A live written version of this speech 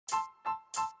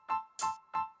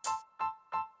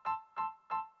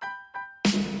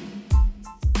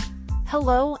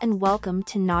Hello and welcome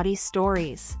to Naughty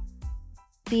Stories,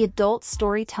 the adult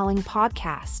storytelling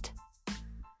podcast.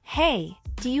 Hey,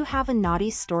 do you have a naughty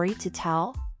story to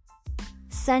tell?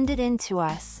 Send it in to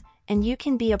us, and you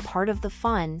can be a part of the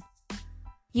fun.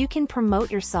 You can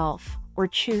promote yourself, or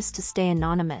choose to stay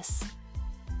anonymous.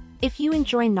 If you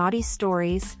enjoy naughty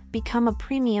stories, become a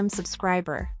premium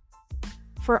subscriber.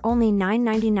 For only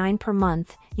 $9.99 per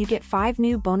month, you get 5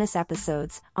 new bonus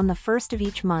episodes on the first of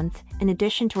each month, in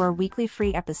addition to our weekly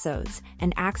free episodes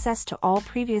and access to all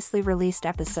previously released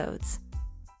episodes.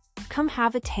 Come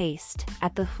have a taste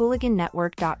at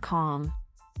thehooligannetwork.com.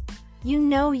 You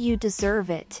know you deserve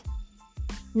it.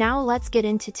 Now let's get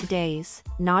into today's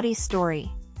naughty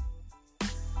story.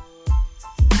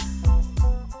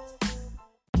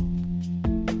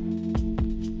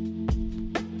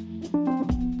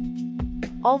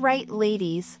 Alright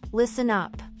ladies, listen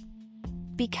up.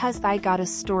 Because I got a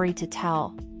story to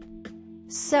tell.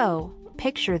 So,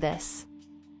 picture this.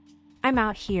 I'm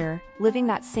out here, living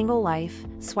that single life,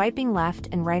 swiping left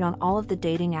and right on all of the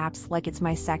dating apps like it's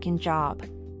my second job.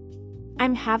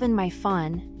 I'm having my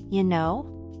fun, you know?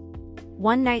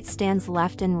 One night stands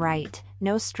left and right,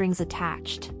 no strings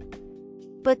attached.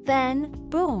 But then,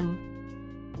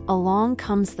 boom! Along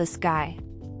comes this guy.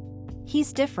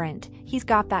 He's different, he's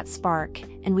got that spark,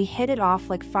 and we hit it off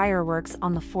like fireworks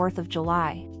on the 4th of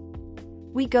July.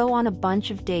 We go on a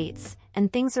bunch of dates,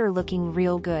 and things are looking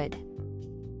real good.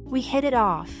 We hit it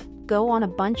off, go on a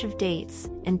bunch of dates,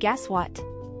 and guess what?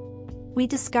 We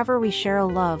discover we share a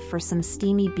love for some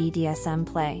steamy BDSM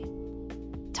play.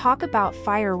 Talk about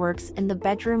fireworks in the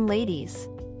bedroom, ladies.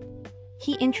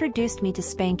 He introduced me to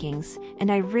spankings,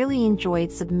 and I really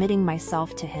enjoyed submitting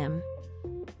myself to him.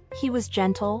 He was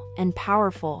gentle and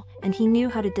powerful, and he knew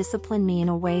how to discipline me in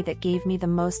a way that gave me the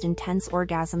most intense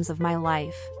orgasms of my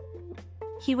life.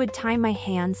 He would tie my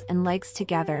hands and legs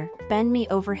together, bend me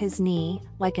over his knee,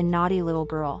 like a naughty little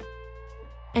girl.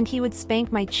 And he would spank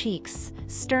my cheeks,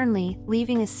 sternly,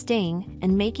 leaving a sting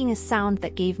and making a sound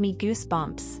that gave me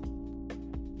goosebumps.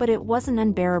 But it wasn't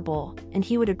unbearable, and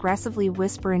he would aggressively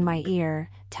whisper in my ear,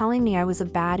 telling me I was a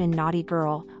bad and naughty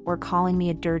girl, or calling me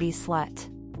a dirty slut.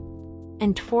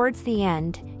 And towards the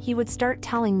end, he would start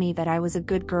telling me that I was a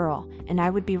good girl, and I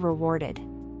would be rewarded.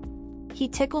 He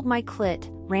tickled my clit,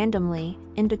 randomly,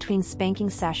 in between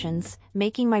spanking sessions,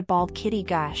 making my bald kitty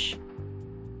gush.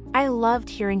 I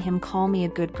loved hearing him call me a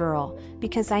good girl,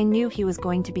 because I knew he was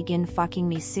going to begin fucking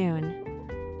me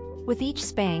soon. With each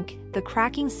spank, the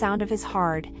cracking sound of his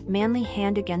hard, manly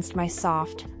hand against my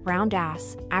soft, round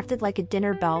ass, acted like a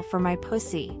dinner bell for my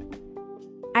pussy.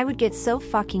 I would get so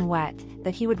fucking wet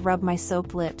that he would rub my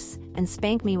soaked lips and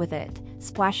spank me with it,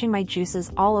 splashing my juices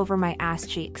all over my ass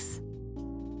cheeks.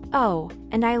 Oh,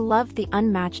 and I loved the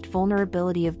unmatched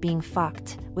vulnerability of being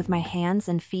fucked, with my hands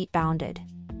and feet bounded.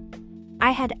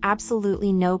 I had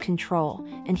absolutely no control,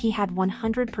 and he had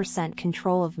 100%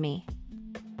 control of me.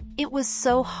 It was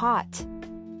so hot.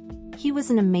 He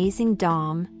was an amazing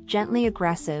dom, gently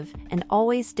aggressive, and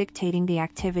always dictating the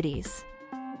activities.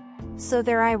 So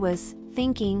there I was,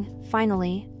 thinking,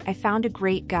 finally, I found a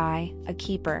great guy, a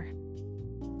keeper.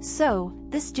 So,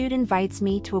 this dude invites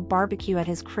me to a barbecue at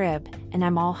his crib, and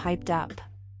I'm all hyped up.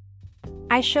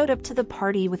 I showed up to the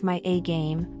party with my A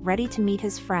game, ready to meet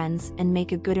his friends and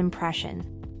make a good impression.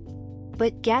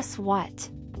 But guess what?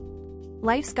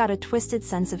 Life's got a twisted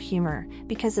sense of humor,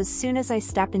 because as soon as I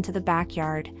step into the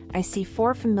backyard, I see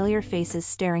 4 familiar faces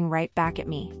staring right back at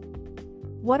me.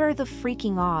 What are the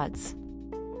freaking odds?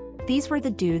 These were the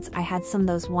dudes I had some of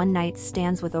those one-night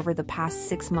stands with over the past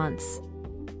 6 months.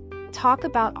 Talk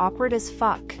about awkward as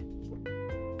fuck.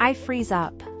 I freeze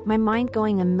up, my mind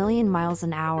going a million miles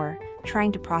an hour,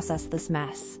 trying to process this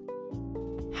mess.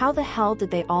 How the hell did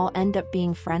they all end up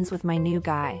being friends with my new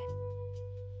guy?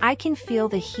 I can feel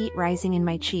the heat rising in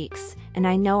my cheeks, and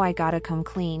I know I gotta come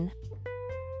clean.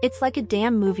 It's like a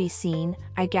damn movie scene.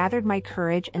 I gathered my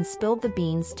courage and spilled the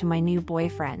beans to my new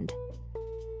boyfriend.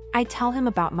 I tell him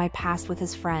about my past with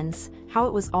his friends, how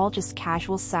it was all just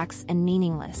casual sex and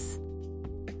meaningless.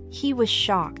 He was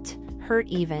shocked, hurt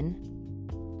even.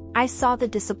 I saw the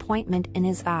disappointment in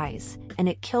his eyes, and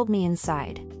it killed me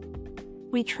inside.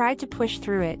 We tried to push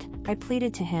through it. I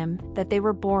pleaded to him that they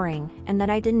were boring, and that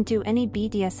I didn't do any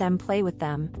BDSM play with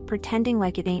them, pretending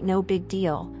like it ain't no big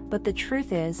deal, but the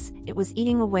truth is, it was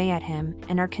eating away at him,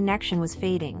 and our connection was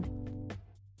fading.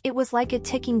 It was like a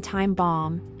ticking time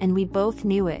bomb, and we both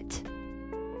knew it.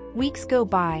 Weeks go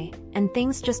by, and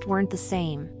things just weren't the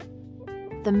same.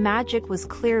 The magic was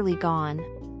clearly gone.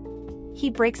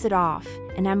 He breaks it off,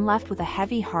 and I'm left with a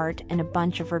heavy heart and a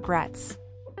bunch of regrets.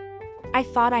 I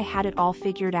thought I had it all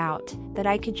figured out, that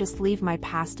I could just leave my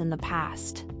past in the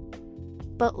past.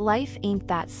 But life ain't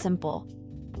that simple.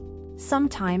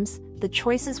 Sometimes, the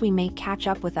choices we make catch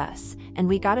up with us, and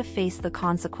we gotta face the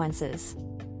consequences.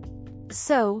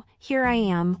 So, here I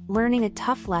am, learning a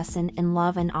tough lesson in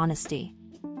love and honesty.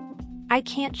 I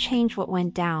can't change what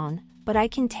went down, but I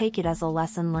can take it as a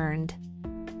lesson learned.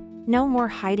 No more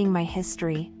hiding my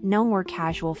history, no more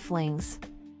casual flings.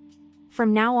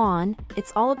 From now on,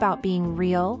 it's all about being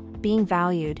real, being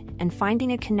valued, and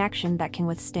finding a connection that can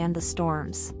withstand the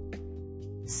storms.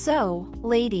 So,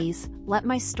 ladies, let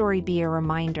my story be a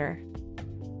reminder.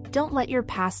 Don't let your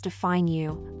past define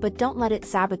you, but don't let it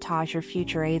sabotage your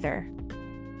future either.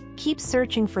 Keep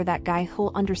searching for that guy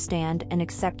who'll understand and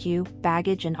accept you,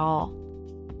 baggage and all.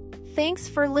 Thanks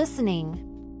for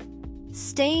listening.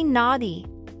 Stay naughty.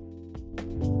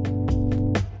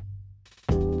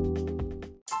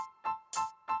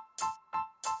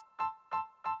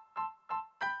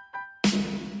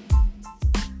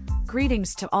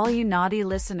 Greetings to all you naughty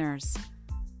listeners.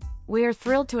 We are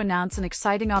thrilled to announce an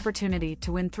exciting opportunity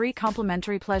to win 3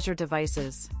 complimentary pleasure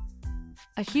devices.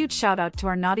 A huge shout out to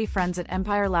our naughty friends at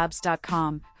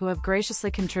EmpireLabs.com who have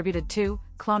graciously contributed 2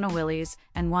 Clone-A-Willies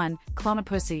and 1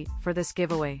 Clone-A-Pussy for this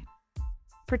giveaway.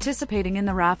 Participating in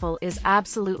the raffle is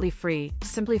absolutely free.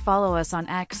 Simply follow us on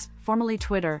X, formerly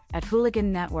Twitter, at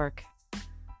Hooligan Network.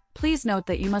 Please note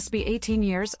that you must be 18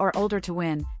 years or older to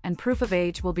win, and proof of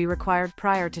age will be required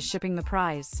prior to shipping the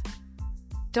prize.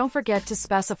 Don't forget to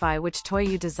specify which toy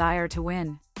you desire to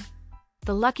win.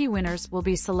 The lucky winners will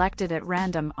be selected at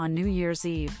random on New Year's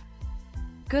Eve.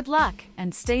 Good luck,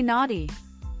 and stay naughty!